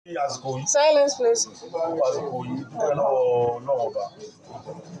Silence, please.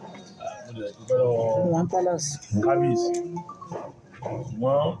 One palace. Kábíyèsí.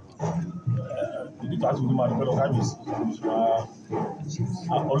 Ṣùgbọ́n nígbà tí mo máa dúpẹ́ lọ kábíyèsí,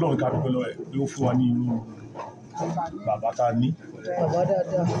 Ọlọ́run ká dúpẹ́ lọ ẹ̀ pé ó fún wa ní inú bàbá tá a ní.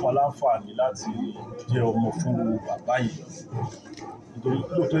 Fún wa láǹfààní láti jẹ́ ọmọ fún bàbá yìí. Nítorí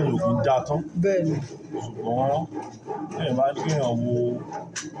lóòótọ́ èèyàn ò kì í dá tán. Bẹ́ẹ̀ni. Ṣùgbọ́n èèyàn bá ní kéèyàn wo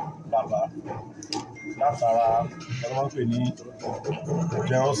bàbá látara ọ̀rọ̀ máa ń pè ní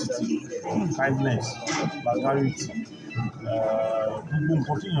generosity, kindness, magnanimity. Gbogbo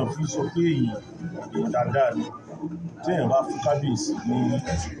nǹkan tí èèyàn fi sọ pé èèyàn dáadáa ni tí èèyàn bá fún kábíyèsí ní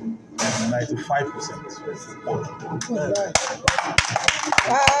 95%.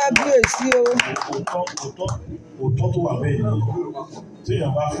 Kábíyèsí o. Òótọ́ tó wà bẹ́ẹ̀ ni tí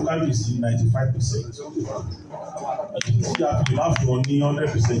èèyàn bá fún kábíyèsí 95%. Tí a fi máa fún ọ ní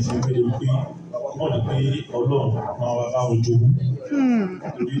 100% ní pé wọ́n ní pé Ọlọ́run máa wá bá wọn jogún.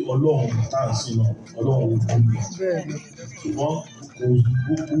 Torí Ọlọ́run tá à ń sìn náà, Ọlọ́run ò kú mi. Ṣùgbọ́n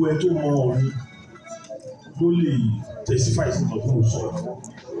gbogbo ẹ tó mọ ọ̀run ló lè testify sí nǹkan tó ń sọ.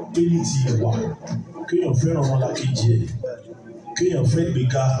 Pé ní ti ìwà, kéèyàn fẹ́ràn ọmọlàkejì ẹ̀, kéèyàn fẹ́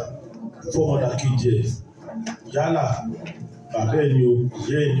gbéga fún ọmọlàkejì ẹ̀. Yálà bàbá ẹ̀ ni o,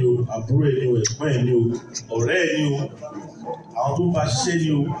 ìyá ẹ̀ ni o, àbúrò ẹ̀ ni o, ẹ̀gbọ́n ẹ̀ ni o, ọ̀rẹ́ ẹ̀ ni o, àwọn tó ń bá ṣiṣẹ́ ni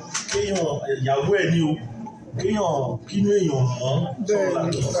o, kéèyàn ìyàwó ẹ̀ ni o, kéèyàn kínú èèyàn mọ́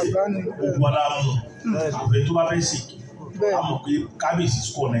ọmọlàkejì ẹ̀, gbogbo ara mú àbẹ̀ tó bá fẹ́ sè kí. A mọ̀ pé kábíyèsí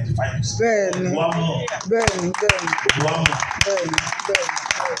score 95%. Bẹ́ẹ̀ni. Wá mọ̀. Bẹ́ẹ̀ni. Wá mọ̀. Bẹ́ẹ̀ni.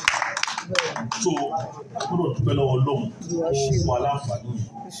 So a gbọ́dọ̀ dúpẹ́ lọ́wọ́ Ọlọ́run tó fún wa láǹfààní yìí.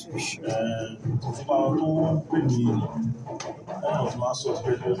 Nípa àwọn tó ń pè ní ọ̀nà tí máa ń sọ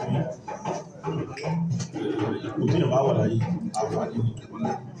ìpẹ́ lọ fún ipò tí èèyàn bá wà láyé àǹfààní ni.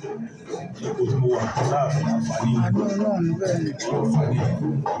 Ipò tí mo wà láàfin àǹfààní ni.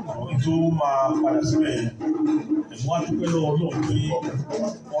 Àwọn tó máa padà síbẹ̀ ẹ̀mú àdúpẹ́ lọ́wọ́ Ọlọ́run pé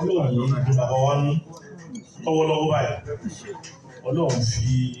Ọlọ́run ló bàbá wa nú lọ́wọ́lọ́wọ́ báyìí. Ọlọ́run fi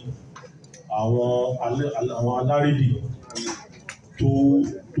àwọn alárédè tó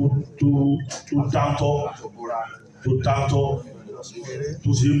dáńtọ́ tó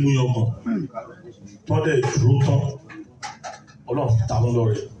ṣe é mú yangàn tó dẹ̀ dúró tán Ọlọ́run fi ta wọ́n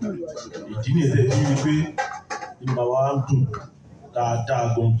lọ́rẹ. Ìdí nìyẹn tẹ̀ fi rí pé inú bàbá wa ń dùn dáadáa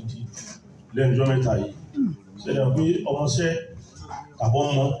gan gidi lẹ́nu ọjọ́ mẹ́ta yìí. Ṣẹlẹ̀ pé ọmọọṣẹ́ tàbọ̀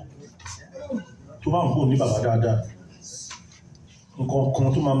mọ́ tó bá ń bò ní bàbá dáadáa. Nǹkan kan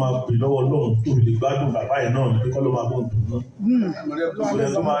tó máa pè lọ́wọ́ Ọlọ́run tó lè gbádùn bàbá yẹn náà ní pé kọ́ ló máa bọ̀ ń dùn náà.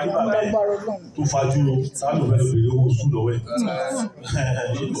 Ìṣẹ̀lẹ̀ tó máa rí bàbá yẹn tó fajúro sáàlù fẹ́ bèrè owó sùn lọ́wọ́ ẹ̀.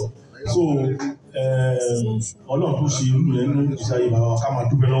 So Ọlọ́run tó ṣe irú rẹ̀ nínú ìgbésí ayé bàbá wa ká máa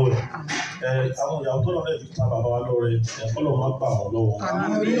dúpẹ́ lọ́wọ́ ẹ̀. Àwọn ìyàwó tó lọ́wọ́ ẹ̀ fi ta bàbá wa lọ́rẹ Ọlọ́run máa gbà wọ́n lọ́wọ́ wọn.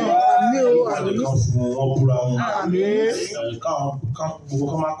 Àdékan fún wọn búra wọn. Káwọn gbogbo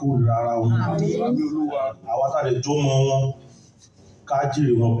ká má kó rárá wọn. Àwa tá lè jó mọ́ wọn. Ká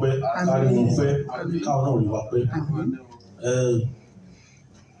jèrè wọn pẹ́, ká rí wọn pẹ́, káwọn náà rí wa pẹ́.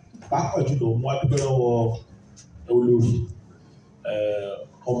 Pàápàá jùlọ mo wá dúpẹ́ lọ́wọ́ olórí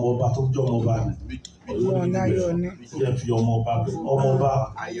ọmọọba tó jẹ́ ọmọọba ni. Yẹ fi ọmọọba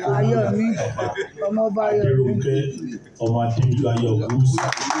Aderonke ọmọ Adéwìlú ayé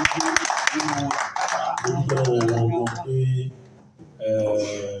Ogunwusi'S. Mo dúpẹ́ lọ́wọ́ wọn gan pé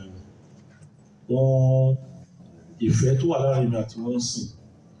wọ́n ìfẹ́ tó wà láàrin mi àti wọ́n ń sìn.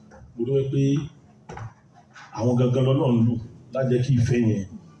 Mo dúpẹ́ pé àwọn gangan lọ́lọ́run lò lájẹ́ kí ìfẹ́ yẹn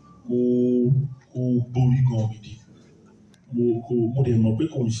kó borí gan gidi. Mo dẹ̀ mọ̀ pé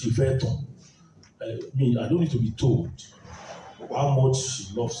kò ní ṣe fẹ́ tán. I don't need to be told how much she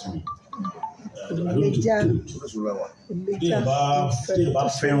loves me. I don't need to be told. Tí ẹ bá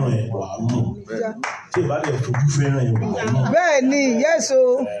fẹ́ràn ẹ̀ wà á mọ̀. Tí ẹ bá dẹ̀ fojú fẹ́ràn ẹ̀ wà á mọ̀. Bẹ́ẹ̀ni, yes o.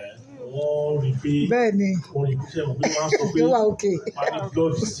 Wọ́n rí pé bẹ́ẹ̀ni wọ́n rí pé wọ́n máa ń sọ pé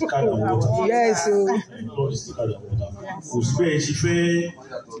blood is thicker than water. Yes o. Blood is thicker than water. Kò sí bẹ́ẹ̀ ṣe fẹ́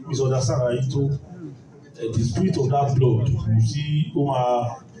misunderstand ara yìí tó the spirit of that blood kò sí ó máa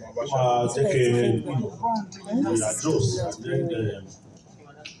jẹ́ kẹ́ adjust and then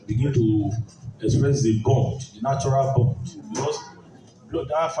begin to express the bond, the natural bond, because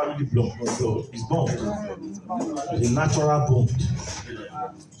that family blood is bond, the natural bond.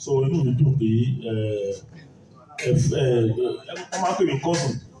 So inú mi dùn pé wọ́n máa ń pè mí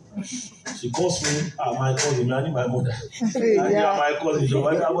cousin. She calls me my cousin. I need my mother. You are my cousin. You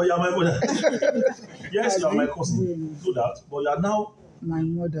are my mother. Yes, you are my cousin. Do that, but you are now my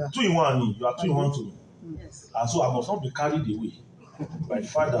mother. 2 in 1. You are 2 in 1 too. And so I must not be carried away. by the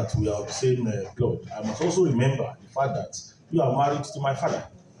fact that we are the same blood, I must also remember the fact that you are married to my father.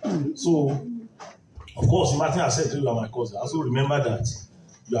 So, of course, Martin has said you are my cousin. I also remember that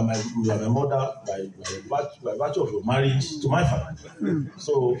you are my mother by virtue of your marriage to my father.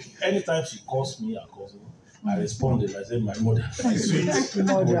 So, anytime she calls me a cousin, I responded. I said, my mother, my sweet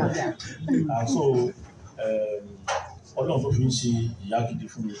mother. And so, Ọlọ́run tó fi ń ṣe ìyá gidi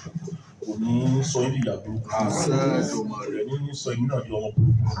fún mi kò ní sọ yín di ìyá burúkú rẹ̀ ní sọ yín náà di ọmọ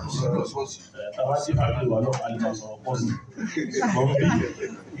burúkú. Táwa sí fàgbé wa náà a lè máa sọ̀rọ̀ pọ̀ sí ṣùgbọ́n bí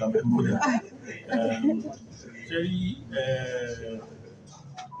ìgbàgbẹ́ mọ́lẹ̀. Ṣé rí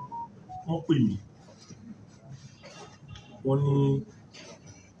wọ́n pè mí wọ́n ní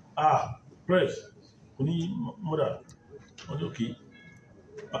press wọ́n ní mọ́dà wọ́n ní òkè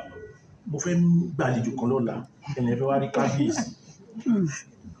mo fẹ́ gbàlejò kan lọ́la ẹni ẹ̀fẹ́ wá rí kábíyèsí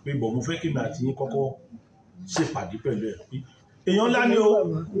pé bọ̀ mo fẹ́ kí mi àti yín kọ́kọ́ ṣèpàdé pẹ̀lú ẹ̀ pé èèyàn ńlá ni ó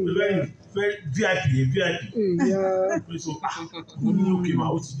fẹ́ VIP pé so mo ní òkè mà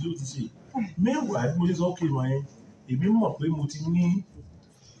ó ti ṣe mẹ́wàá bí mo ṣe sọ òkè mà yẹn èmi mọ̀ pé mo ti ní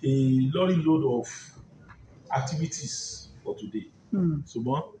a lorry load of activities for today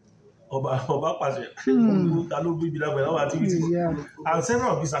ṣùgbọ́n ọba pàṣẹ ta ló gbé ibi lágbàá láwọn activities and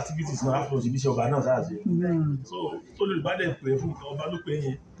several of these activities náà after òṣìṣẹ́ ọba náà sáàṣẹ so tó lè bá dẹ̀ pè fún ọba ló pè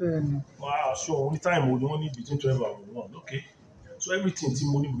yẹn wọ́n á aṣọ òun ní time wo ni wọ́n ní between 12 and 1 okay so everything tí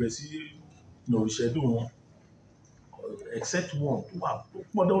mo ní bẹ̀rẹ̀ sí ìṣẹ́dùn wọn except one tó wà tó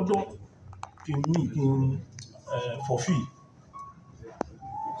pọ̀ dandan kí n fulfill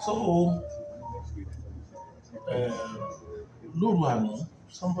so lóru àná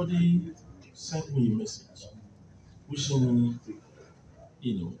somebody sent me a message wishing me, a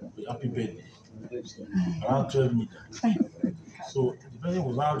happy birthday around 12 midnight. So the person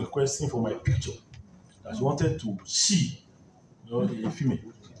was now requesting for my picture that she wanted to see, a female.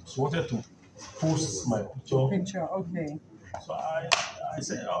 She wanted to post my picture. Okay. So I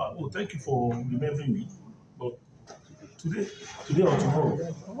said, oh, thank you for remembering me, but today or tomorrow,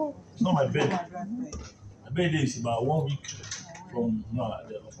 it's not my birthday. My birthday is about 1 week from now.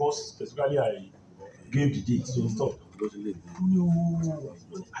 Of course, specifically I gave the date, so stop. No,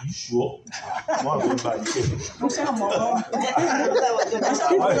 are you sure?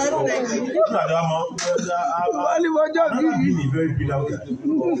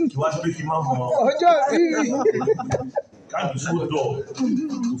 Can't be so dull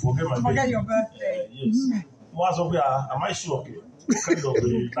to forget my birthday. Forget your birthday. Yes. Am I sure? Okay. What kind of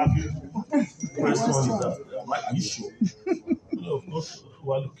traffic question is that? Are you sure? Of course,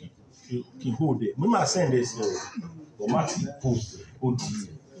 we are looking. You hold it. We must send this automatic post. Of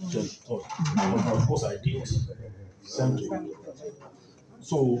course, I did send to you.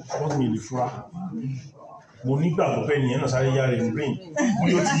 So, what's me the fra? Mo nígbà tó fẹ́ nìyẹn náà sáré yára ẹ̀ brain. Mo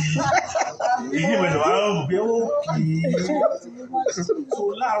yóò ti ìdí ìwé ìdọ̀wà ọ̀rọ̀ pé ó kì í. So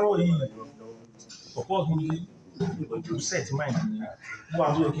láàárọ̀ yìí, of course, mo ní set mind ni. Mo wà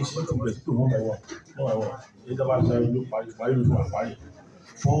tó yẹ kí n ṣe ètò ìbẹ̀rẹ̀ tó one by one. Èyí tó bá ń sáré ló parí ló fún àparí.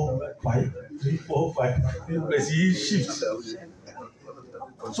 4, 5, 3, 4, 5. Bẹ̀rẹ̀ sí shift.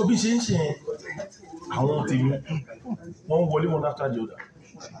 So bí ṣe ń ṣe àwọn tèmi, wọ́n wọlé wọn after the other.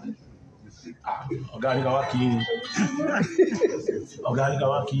 Ọ̀gá ní ká wá kí ni. Ọ̀gá ní ká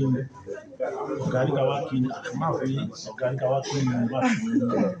wá kí ni. Ọ̀gá ní ká wá kí ni. Máa fi ọ̀gá ní ká wá kí ni.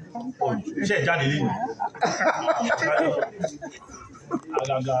 Ṣé ẹ̀ jáde lẹ́nu?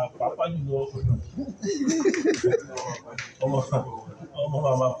 Àgàgà pàápàá jùlọ ọmọ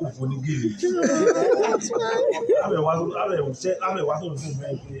màmá kò fún ní gèlè. Àbẹ̀wá tó ń fún mi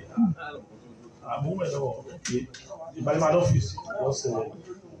pé àmúmẹ̀ lọ́wọ́ òkè ìbálẹ̀ ọ́fíìsì lọ́sẹ̀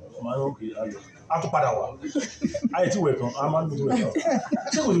máa ń òkè ayọ̀. A tún padà wá. Ayé tí wẹ̀ tán, a máa ń lò tó wẹ̀ tán.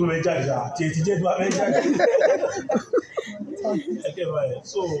 Ṣé kò sí pé bẹ́ẹ̀ jáde ṣáà? Tí etí jẹ́ tí wọ́n fẹ́ jáde.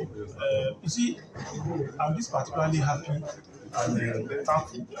 So, you see, I'm just particularly happy and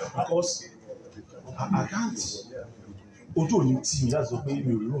thankful because I can't. Ojú òní tí mi láti sọ pé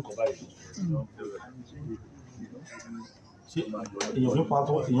mi ò rí nǹkan báyìí. Ṣé èèyàn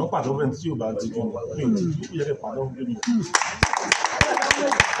pàtó fẹ́ni tí yóò bá ti dùn mí ò tí ó yẹ kí pàtó fún mi.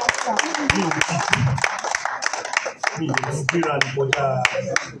 Mi ò tí gbéra ní kọjá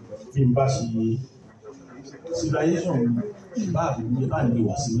bí n bá ṣe civilization bá mi bá ní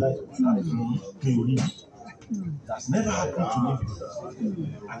ìwà civilization mi ò rí mi. That's never happened to me before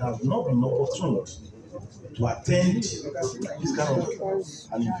and I've not been opportune to attend this kind of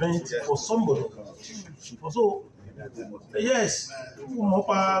an event for somebody. So, yes, mo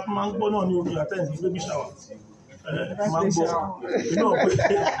pa máa ń gbọ́ náà ní omi attend the baby shower. máa ń gbọ́ inú ọ̀pẹ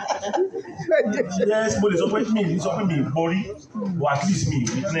yes mo lè sọ pé mi borí but at least me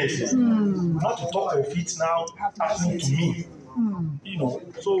witness not to talk of it now happening to me you know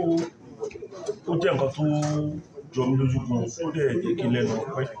so ó jẹ́ nǹkan tó jọ mí lójú gan ó dẹ̀ jẹ́ kí n lẹ́nu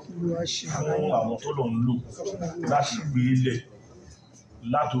ọpẹ́ fún àwọn tó lọ ń lò láti gbé lẹ̀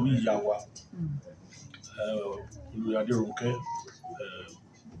látòrí ìyá wa olórí Aderonke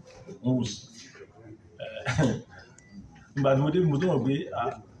Ogunwusi'S nígbà tí mo dé mo tó mọ̀ pé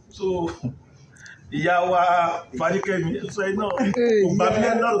so ìyá wa Fadékẹ́mi sọ ẹ náà ògbà mi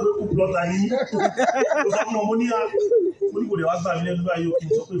lẹ́nu náà pé kò plọ́ta yín ó sọ fún ọmọ ní kò lè wá gbà mí lẹ́nu báyìí ó kì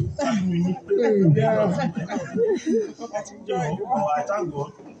í sọ pé fáìlì mi pé kò lè gbà mí lẹ́nu àìtàgbọ́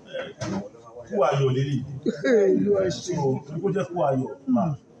kú ayọ̀ lélẹ̀ so torí kó jẹ́ kú ayọ̀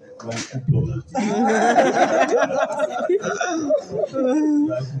máa wọ́n kú plọ́ta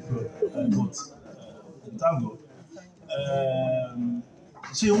but ìtàgbọ́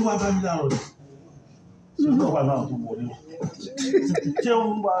ṣé ń wá bá mi láàárọ̀ rẹ̀ ṣé ń wá náà tó wọlé ṣé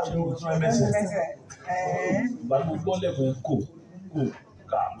ń wá ìwòsàn ẹmẹsẹ ìgbà tó gbọ́ lẹ́kọ̀ọ́ kò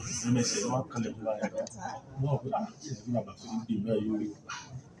ká ẹmẹsẹ wọn kan lẹ́kọ̀ọ́ láyé wọn pé ṣe ti bàbá tó ń gbé ìgbà yóò rí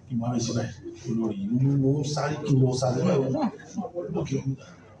kí wọn ṣe báyìí olórí ìlú ló ń sáré kí wọn sáré báyìí lókè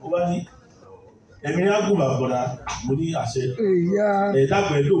ó bá ní ẹ̀mí ní àgùn bàbọ̀dá mo ní àṣẹ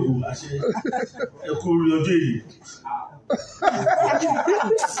ẹ̀ẹ́dàgbọ̀ ẹ̀dógún àṣẹ ẹ̀kú orí ọjọ́ èyí.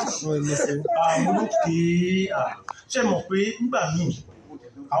 Àwọn olókè ṣe mọ̀ pé nígbà míì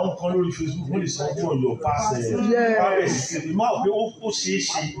àwọn kan lórí Facebook wọ́n lè sọ fún ọ̀yọ́ pàṣẹ pàṣẹ máa pé ó ṣeé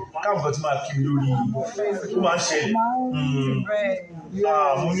ṣe káwọn kan ti máa kí lórí tó máa ń ṣẹlẹ̀.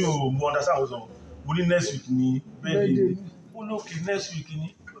 Mo ní mo understand àwọn sọ̀rọ̀ mo ní next week ní bẹ́ẹ̀ ni olókè next week ní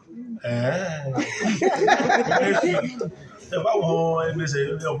ẹ bá wọn ẹgbẹ́sẹ̀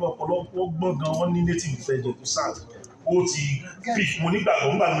ọ̀pọ̀lọpọ̀ gbọ́n gan wọ́n ní native ìfẹ́jẹ̀ tó sáà ó ti bí mo nígbàgbọ́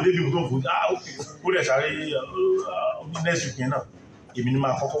nígbà tó débi tó ń fò ó dẹ̀ sáré next week yẹn náà èmi ni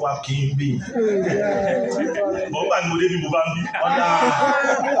máa kọ́kọ́ wá kí n bí bọ́n gbà ní mo débi mo bá ń bí ọ̀dà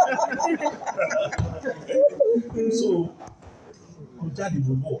so mo jáde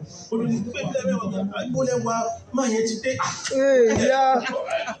mo bọ̀ ó ní pé gbólẹ́wà máa yẹn ti dé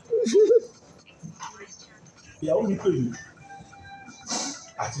ìyàwó mi pè mí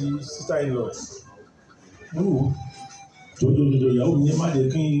àti sísá ìlọ mo wò jọjọjọjọ ìyàwó mi ní má jẹ́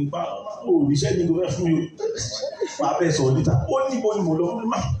kí n bá òrìṣẹ́ ní gbogbo fún mi máa bẹ́ẹ̀ sọ níta ó ní bọ́ ni mo lọ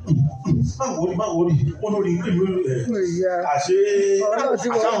má wọrí ó lórí pé mi àṣé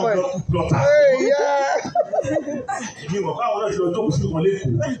àṣàwọn blọta èmi mọ̀ káwọn náà ti lọ jókòó sí ìkan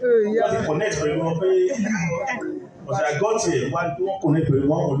lẹ́kọ̀ọ́ wọ́n ti connect pẹ̀lú wọn pé ọ̀sẹ̀ àgọ́tì ẹ̀ wọ́n connect pẹ̀lú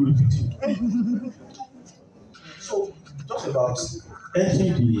wọn wọ̀ lórí fídíò. So talk about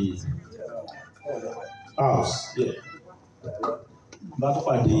entering the house there. Bá tó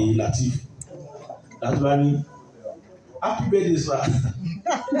pàdé Latif bá ní happy birthday sir.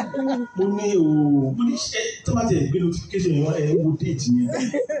 Mo ní mo ní ṣe tó bá tẹ̀ gbé notification yẹn ẹ̀ wo date yẹn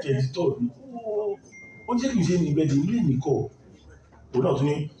kẹ̀dí tọ̀ ní. Ó jẹ́ kì í ṣe ní ìbẹ̀dẹ̀ ilé nìkọ̀ òun náà tún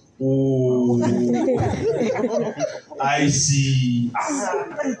ní I see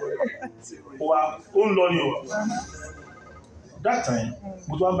ó ń lọ ní o that time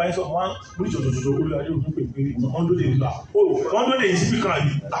mo tún wá ń bá yín sọ wọn mo ní jòjòjòjò olú adé òfin pè pé wọn lóde ìlú wọn lóde yìí síbí kan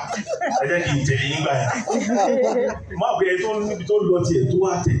yìí ẹ jẹ́ kí n tẹ̀lé yín gbà yẹn má bẹ tó níbi tó lọ tiẹ̀ tó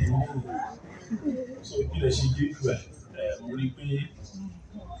wá tẹ̀lé so ìpínlẹ̀ ṣe dé ìlú ẹ̀ mo rí i pé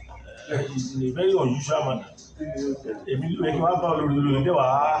in a very unusual manner èmi ló yẹ kí wọ́n bá olórí olórí dẹ́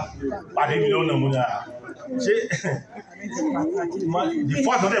wàá pàdé mi lọ́nà mo ní à ṣé the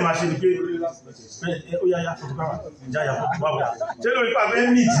first ọdẹ máa ṣe ni pé ó yá yá fọ́tò káwà ìjà yá fọ́tò báwo ṣé lórí pa abẹ́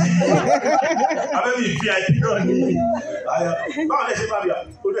mi tí abẹ́ mi VIP náà ní báwo lẹ ṣe bá mi à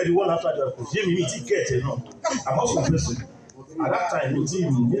ó dẹ̀ di one after the other kò ṣé mi tí kẹ̀ẹ̀tẹ̀ náà àmọ́ sọ fẹ́ sọ at that time mo ti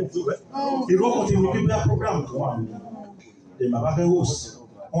mú ní èrò ọkọ̀ tí mo gbé bí i program kan wà ní ẹ̀ bàbá fẹ́ host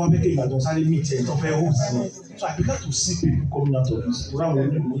wọ́n fẹ́ kí Ìbàdàn sáré meet ẹ̀ tó fẹ́ host ní so I began to see people coming out of this program wey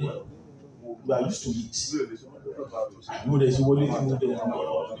we are used to it. Mo dẹ̀ ṣe wọlé fún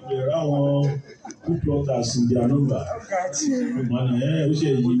ìbẹ̀rẹ̀ àwọn good plotters in their number. Ìmọ̀nà ó ṣe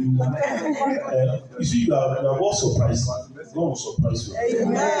èyí ni you see you are all surprised. God will surprise you.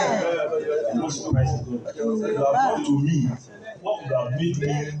 You will surprise God. You have come to me what would have made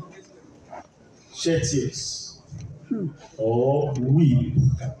me shed tears or weep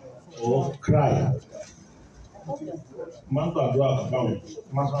or cry. Máa ń gbàdúrà báwọn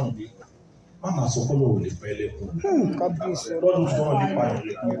máa ń sọ̀rọ̀ bí máa sọ pé lọ́wọ́ lè pa ẹlẹ́kùn. Kábíyèsí Lọ́dún tí wọ́n lè pa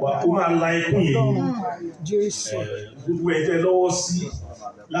ẹlẹ́kùn wa, ó máa la ẹkún yẹn ni. Jésù. Gbogbo ẹ̀jẹ̀ lọ́wọ́ sí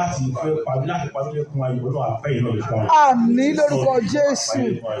láti fẹ́ pàbí láti pàbí lẹ́kùn ayọ̀ náà àpẹ́yìn náà lè pa. Àmín lórúkọ Jésù.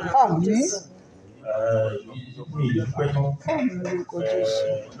 Àmín. Mi ì lè pẹ́ tán. Lórúkọ Jésù.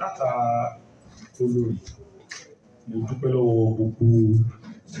 Láta olórí, mo dúpẹ́ lọ́wọ́ gbogbo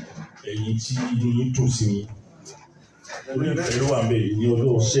ẹ̀yin tí yín dùn sí mi. Orí ìfẹ́ ló wà ń bẹ̀ ní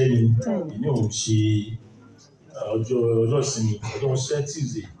ọjọ́ ọ̀sẹ́ ni, ní òun ṣe ọjọ́ ìsinmi, ọjọ́ ọ̀sẹ́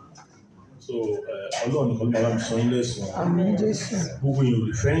Tuesday. So Ọlọ́run nìkan ló máa bá mi sọ yín lẹ́sùn. Àmín Jésù. Gbogbo èèyàn ò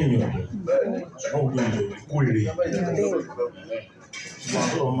lè fẹ́ èèyàn ọ̀dọ̀, ṣùgbọ́n gbogbo èèyàn ò lè kórìíre. Ṣùgbọ́n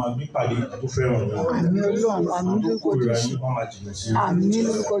Ọlọ́run máa gbé pàdé tó fẹ́ràn wọn. Àmín Ọlọ́run. Àmín lórúkọ Kórìíra Jésù. yín wọ́n máa jìnnà sí. Àmín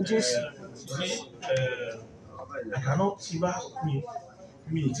lórúkọ Jésù. Àkànná tí bá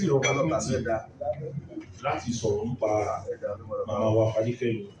mi tí ìrọ̀bà lọ́la ti láti sọ̀rọ̀ nípa màmá wa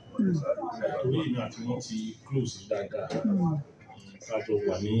Fadékẹ́mi. Torí èmi àti wọn ti close dáadáa. Kájọ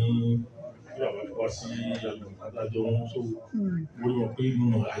wà ní bí àwọn wá sí àgbọ̀n adájọ́ wọn tó wọ́n yàn pé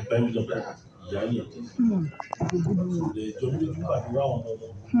nínú àgbá ìjọba ìyá yẹn. Ìjọ bí ojú àdúrà wọn ọmọ.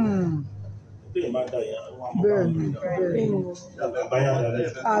 Bẹ́ẹ̀ máa dà yẹn. Bẹ́ẹ̀ni. Báyà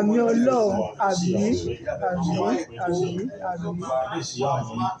dáadáa. Àmín Ọlọ́run. Àmín. Àmín. Àmín.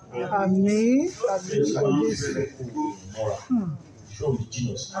 Àmín. Àmín lórúkọ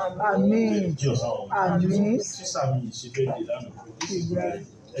Jésù. Àmín. Àmín. Sísá mi ṣe bẹ́ẹ̀ dé lánàá.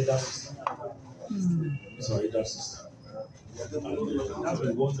 Elder sister. This is our elder sister. That's a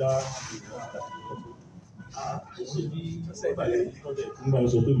wonder. Nígbà tó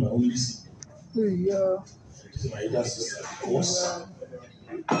sọ pé màá ń lé sí. This is my elder sister.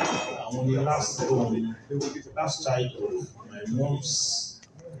 I'm only last child of my mom's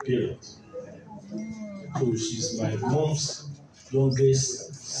parents. So she's my mom's youngest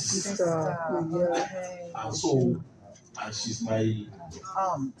sister. And she's my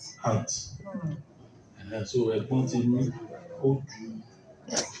aunt. And so ẹ̀gbọ́n ti ní ó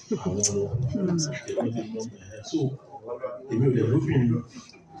ju àwọn lọ. So èmi ò lè lóbìnrin.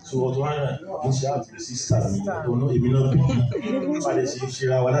 So ọ̀tọ̀ ara ní ṣe àti sísá mi ọ̀tọ̀ náà èmi náà bí balẹ̀ ṣe ṣe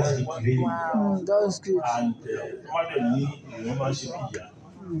ra wa láti kékeré ni. And wọ́n dẹ̀ ní ìwọ̀n máa ń ṣe bí ìyá.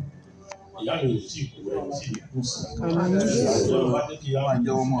 Ìyá mi ò tí ì kú ẹ̀ tí ì kú sí. Ọ̀dọ́ wa ní kí ìyá wa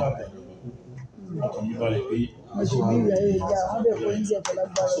jẹ́ ọmọ àbẹ̀ ọkàn mi balẹ̀ pé. So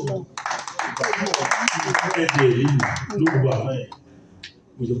ìgbà tí mo fẹ́ dé èyí ló gbogbo àná ẹ̀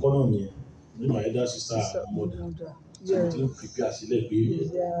mo ṣe kọ́ náà nìyẹn ní my elder sister mother. Tí ó pèpè àsílẹ̀ pé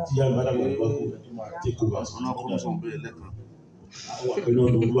tí yá ìbádà gbàgbọ́ kó tó máa take over sí ọ̀nà ọkọ̀ sọ̀rọ̀ bẹ́ẹ̀ lẹ́kọ̀ọ́. Àwọn àpẹẹrẹ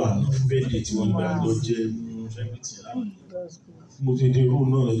olówó àná fún bẹ́ẹ̀dẹ̀ tí wọ́n gbà lọ jẹ́ fẹ́mìtì láwọn. Mo ti dé róò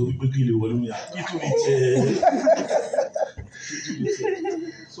náà lọ́dún pé kí lè wọlé mi àti tó lè jẹ́.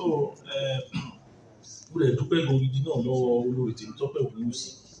 So mo lè dúpẹ́ gidi náà lọ́wọ́ olórí tèmi Tọ́pẹ́ Ogunwusi.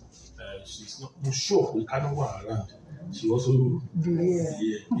 Mo sure pé Kánú wà around. She also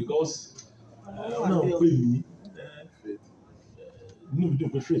because wọ́n náà pè mí. Inú mi dùn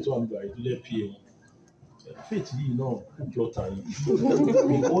pé Faith wà nígbà ìdílé PA wọn. Faith yìí náà kò jọ ta ni.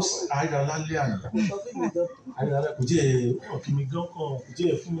 Because àìrà lálẹ́ àná. Àìrà lálẹ́ kò jẹ́ ọ̀kí mi gán kan kò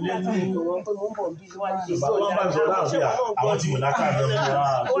jẹ́ fún mi lẹ́nu. Bàbá wọn bá sọ láàbí àwọn tí mo láká lọ fún wa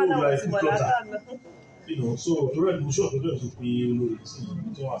tó wà fún jọta. So torí ẹ̀ mo ṣọ́ọ̀tù lórí ẹ̀ tó pé olórí sí ibi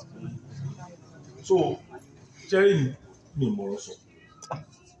tí wọ́n àti pé. So Jerry mi mọ̀rọ̀ sọ.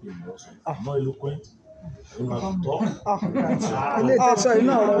 I'm not eloquent. Ilé ìtẹ̀sọ̀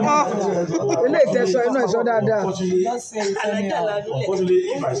iná ọ̀rọ̀ ilé ìtẹ̀sọ̀ iná ìsọ dáadáa. Unfortunately,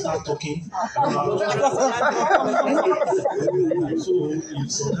 if I start talking, so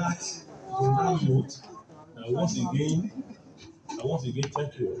it's on that note. Once again,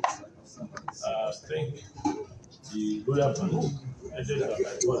 thank you. Thank the royal family.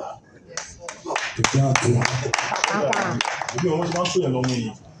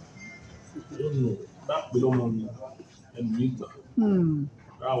 Bá pè lọ́mọ mi ẹnu mi gbà.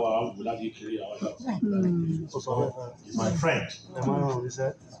 Ráwa wò láti kiri àwọn àgbà. He's my friend.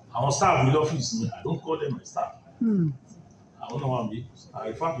 Àwọn staff mi lọ́fíìsì mi, I don't call them my staff. Àwọn náà wà mí. I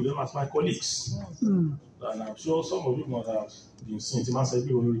refer to them as my colleagues. And I'm sure some of you must have been seeing Timan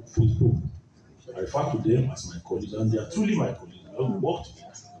Sebi on Facebook. I refer to them as my colleagues and they are truly my colleagues. We work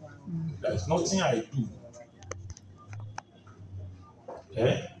together. There is nothing I do.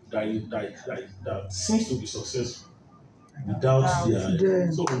 That seems to be successful without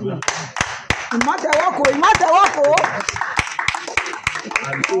their so ìmọ̀tẹ̀wọ́kọ̀.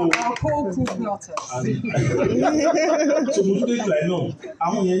 And so, so mo tún dé ìgbà náà,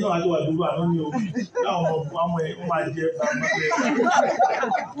 àwọn yẹn náà àjọ àdúgbò àná ni o, láwọn ọmọ ẹ̀ ó máa jẹ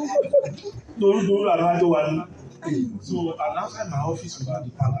lórúkọ àná àjọ wa ní. So, and outside my office without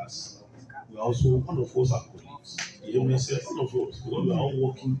the palace, we are also, all of us are colleagues. The MSF, all of us, because we are all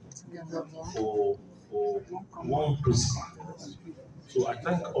working for one principle. So I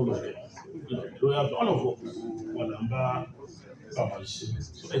thank all of them. All of us, Olamba, Babashi.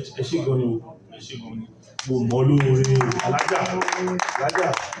 So Eshigoni, mo mọ lóore alájà ọmọ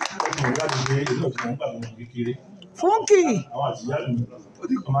ìyá mi ní ìlú ọ̀tún nígbà mi kékeré. Funky. Àwọn àtìyá mi.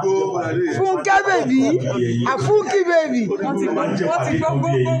 Funke baby. A Funky baby. Wọ́n máa ń jẹ ìpàdé kan bí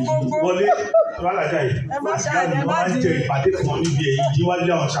èyí. Wọlé alájà yìí. Wọ́n máa ń jẹ ìpàdé kan níbi èyí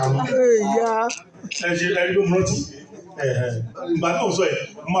níwájú àwọn ṣàrùn. Ẹ ṣe ẹni tó mú rántí. Ìgbà náà sọ ẹ̀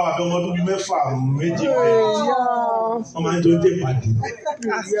mo máa wà bí ọmọ ọdún bíi mẹ́fà méjì wọ́n máa ń jọ jẹ ìpàdé.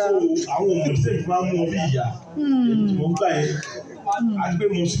 Àwọn ọmọ ìṣẹ́ ìfún máa ń mú ọ bí ìyá. Mo ń gbà yẹn. Àti pé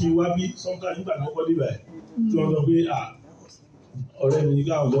mo sì wá bí sometimes nígbà tí wọ́n kọ́ débà ẹ̀ tí wọ́n sọ pé ọ̀rẹ́ mi ní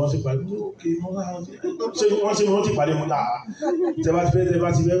káwọn ọ̀dọ́ wọn sì pàdé wọ́n ṣe wọ́n ti pàdé wọn náà tẹ́bá ti fẹ́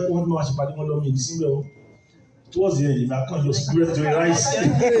wọ́n ti máa ṣe pàdé wọn lọ́mọ ìdí síbẹ̀ o towards the end ìgbà kan yóò spread to rice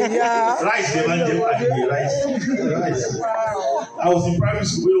dey máa ń jẹ pàdé rice. I was in primary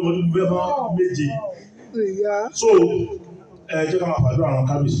school pé ọmọdún bẹ́ẹ̀ máa méje so jẹ́ ká máa pàdé àwọn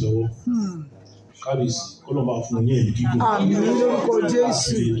kábíyèsí lọ́wọ́ kábíyèsí kọ́lọ́ bá fún un ní ẹ̀mí gígùn. Àmín lórúkọ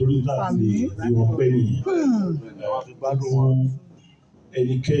Jésù. Torí láti ìwọ̀n pẹ́ nìyí. Gbádùn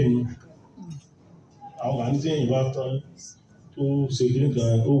ẹnikẹ́ni àwọn àníṣẹ́yìn bá tán tó ṣe kí nìkan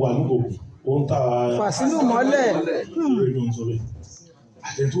tó wà nígbòkù ó ń tà fàṣínú mọ́lẹ̀.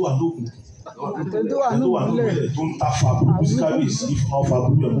 Àtẹ̀tó wà lókun tó ń ta fàbùrù sí kábíyèsí àwọn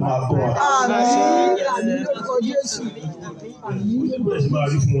fàbùrù ẹ̀ máa bọ̀ wá. Àmín lórúkọ Jésù. Bẹ́ẹ̀ sì máa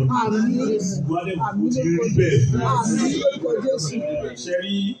rí fún wọn. Buhari ti rí bẹ́ẹ̀. Àmín lórúkọ Jésù. Ṣé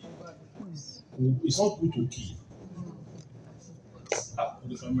rí it's not good to kill.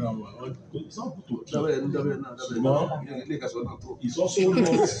 It's not good to kill. It's also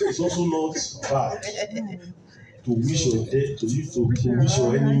not bad to wish your death to wish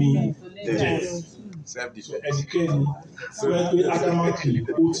your enemy death. Ẹnikẹ́ni fẹ́ pé Aderonke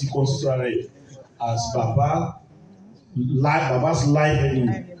ó ti consider rẹ̀ as Baba's life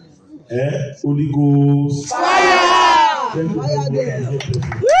enemy. Holy Ghost. Fire!